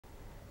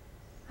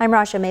I'm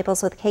Rasha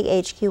Maples with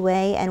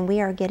KHQA, and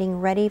we are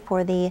getting ready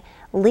for the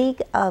League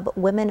of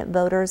Women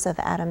Voters of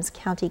Adams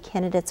County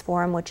Candidates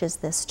Forum, which is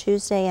this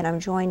Tuesday, and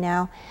I'm joined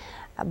now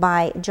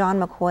by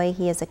Jon McCoy.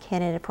 He is a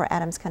candidate for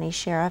Adams County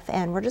Sheriff,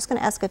 and we're just going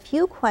to ask a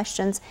few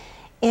questions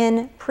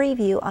in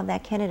preview of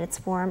that candidates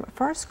forum.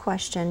 First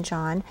question,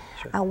 Jon,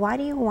 Sure. why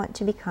do you want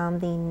to become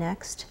the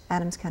next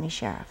Adams County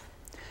Sheriff?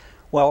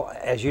 Well,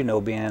 as you know,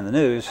 being in the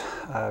news,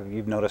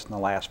 you've noticed in the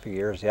last few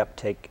years the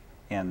uptake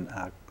in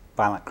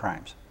violent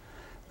crimes.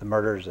 The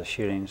murders, the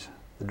shootings,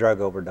 the drug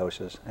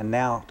overdoses, and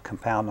now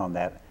compound on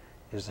that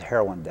is the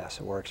heroin deaths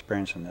that we're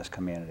experiencing in this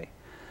community.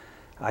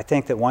 I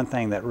think that one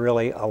thing that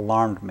really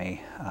alarmed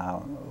me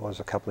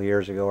was a couple of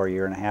years ago or a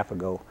year and a half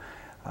ago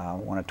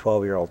when a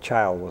 12-year-old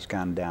child was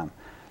gunned down.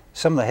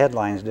 Some of the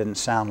headlines didn't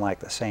sound like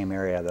the same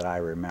area that I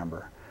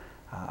remember.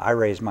 I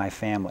raised my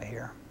family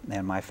here,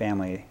 and my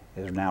family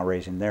is now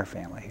raising their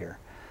family here.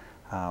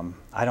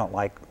 I don't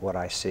like what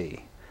I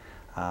see.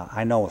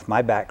 I know with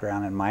my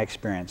background and my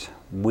experience,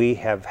 we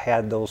have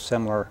had those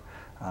similar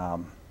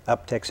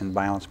upticks in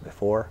violence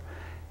before,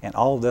 and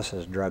all of this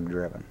is drug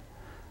driven.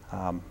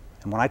 And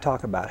when I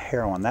talk about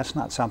heroin, that's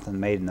not something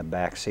made in the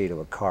back seat of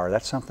a car.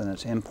 That's something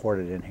that's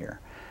imported in here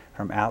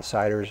from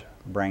outsiders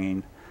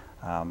bringing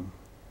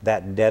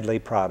that deadly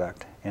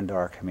product into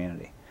our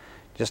community.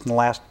 Just in the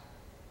last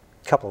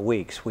couple of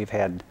weeks, we've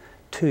had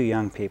 2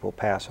 young people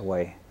pass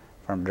away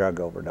from drug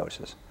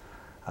overdoses,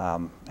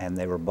 and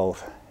they were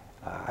both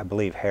I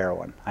believe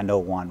heroin. I know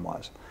one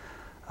was.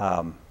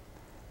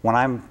 When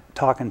I'm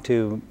talking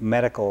to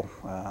medical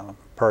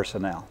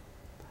personnel,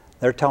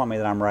 they're telling me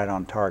that I'm right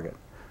on target.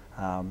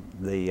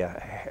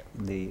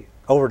 The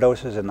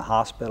overdoses in the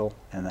hospital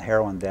and the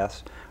heroin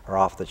deaths are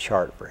off the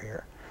chart for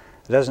here.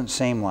 It doesn't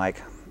seem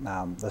like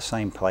the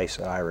same place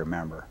that I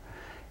remember,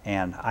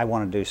 and I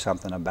want to do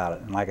something about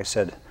it. And like I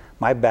said,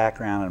 my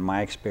background and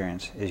my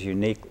experience is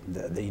unique,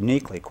 that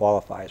uniquely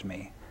qualifies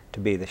me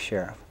to be the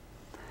sheriff.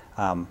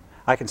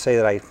 I can say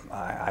that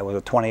I was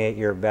a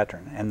 28-year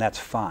veteran, and that's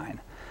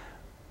fine.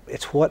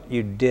 It's what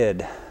you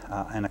did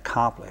and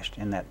accomplished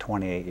in that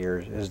 28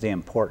 years is the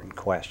important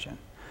question.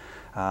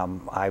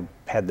 I've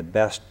had the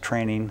best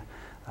training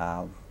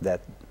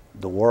that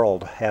the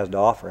world has to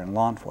offer in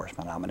law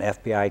enforcement. I'm an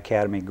FBI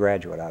Academy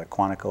graduate out of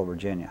Quantico,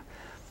 Virginia.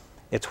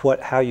 It's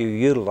how you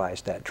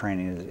utilize that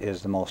training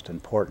is the most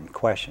important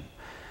question.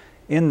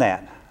 In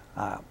that,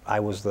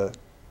 I was the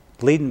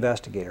lead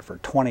investigator for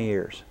 20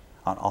 years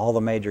on all the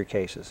major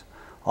cases.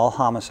 All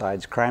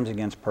homicides, crimes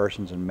against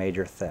persons, and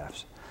major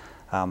thefts.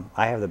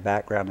 I have the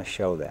background to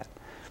show that.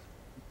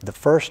 The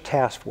first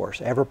task force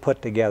ever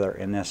put together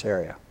in this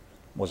area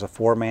was a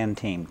 4-man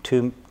team,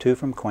 two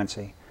from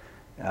Quincy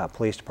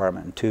Police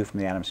Department and 2 from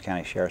the Adams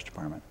County Sheriff's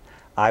Department.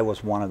 I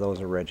was one of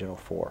those original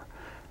 4.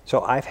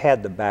 So I've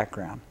had the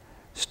background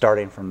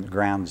starting from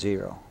ground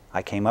zero.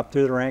 I came up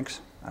through the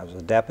ranks. I was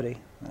a deputy,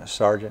 a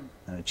sergeant,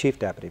 and a chief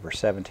deputy for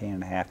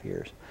 17.5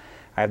 years.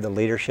 I have the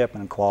leadership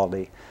and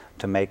quality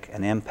to make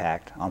an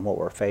impact on what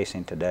we're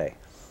facing today.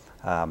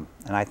 And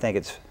I think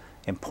it's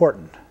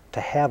important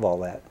to have all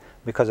that,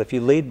 because if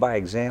you lead by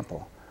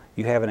example,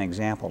 you have an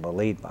example to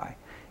lead by.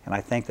 And I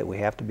think that we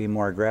have to be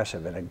more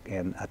aggressive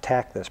and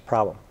attack this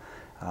problem.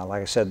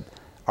 Like I said,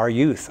 our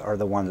youth are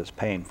the ones that's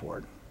paying for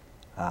it.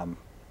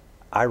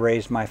 I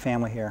raised my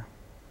family here.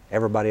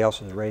 Everybody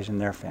else is raising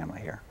their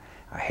family here.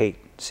 I hate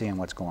seeing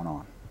what's going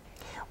on.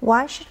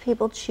 Why should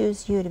people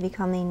choose you to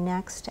become the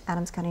next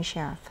Adams County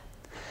Sheriff?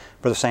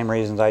 For the same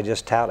reasons I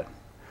just touted.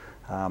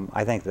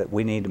 I think that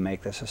we need to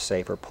make this a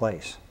safer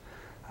place.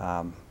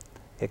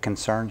 It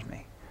concerns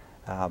me.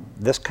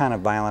 This kind of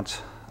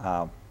violence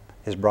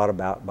is brought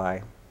about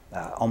by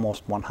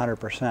almost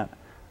 100%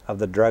 of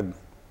the drug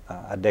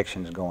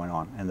addictions going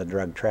on and the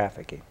drug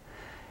trafficking.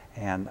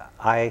 And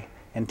I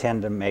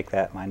intend to make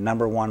that my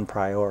 #1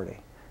 priority,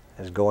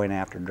 is going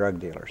after drug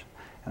dealers,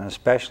 and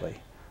especially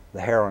the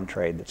heroin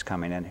trade that's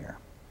coming in here.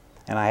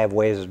 And I have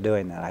ways of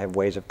doing that. I have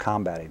ways of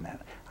combating that.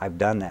 I've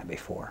done that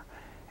before,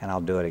 and I'll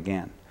do it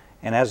again.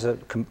 And as the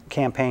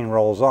campaign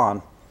rolls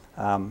on,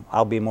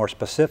 I'll be more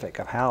specific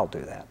of how I'll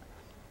do that.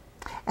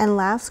 And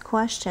last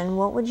question,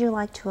 what would you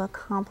like to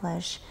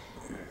accomplish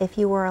if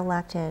you were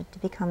elected to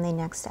become the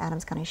next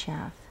Adams County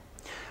Sheriff?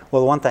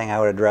 Well, the one thing I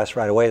would address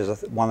right away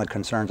is one of the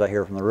concerns I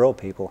hear from the rural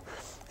people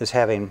is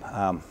having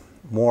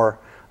more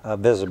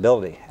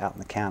visibility out in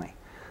the county.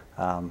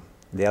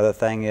 The other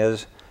thing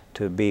is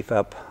to beef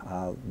up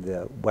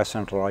the West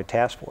Central Illinois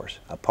Task Force.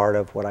 A part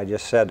of what I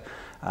just said,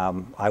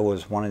 I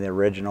was one of the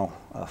original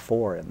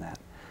 4 in that.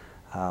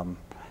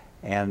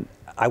 And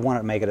I want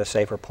to make it a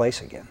safer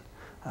place again.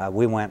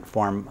 We went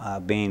from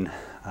being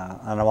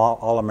an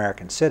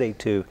all-American city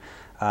to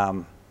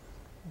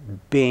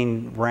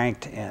being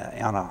ranked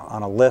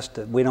on a list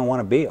that we don't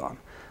want to be on.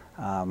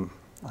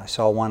 I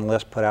saw one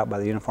list put out by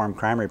the Uniform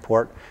Crime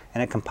Report,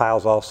 and it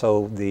compiles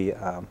also the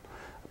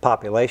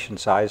population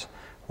size,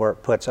 where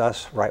it puts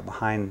us right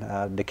behind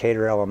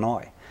Decatur,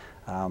 Illinois.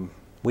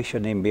 We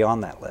shouldn't even be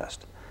on that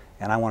list,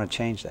 and I want to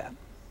change that.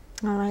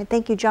 All right,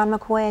 thank you, Jon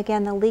McCoy.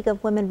 Again, the League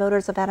of Women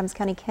Voters of Adams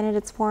County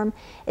Candidates Forum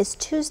is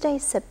Tuesday,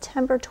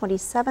 September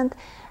 27th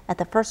at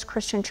the First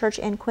Christian Church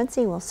in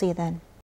Quincy. We'll see you then.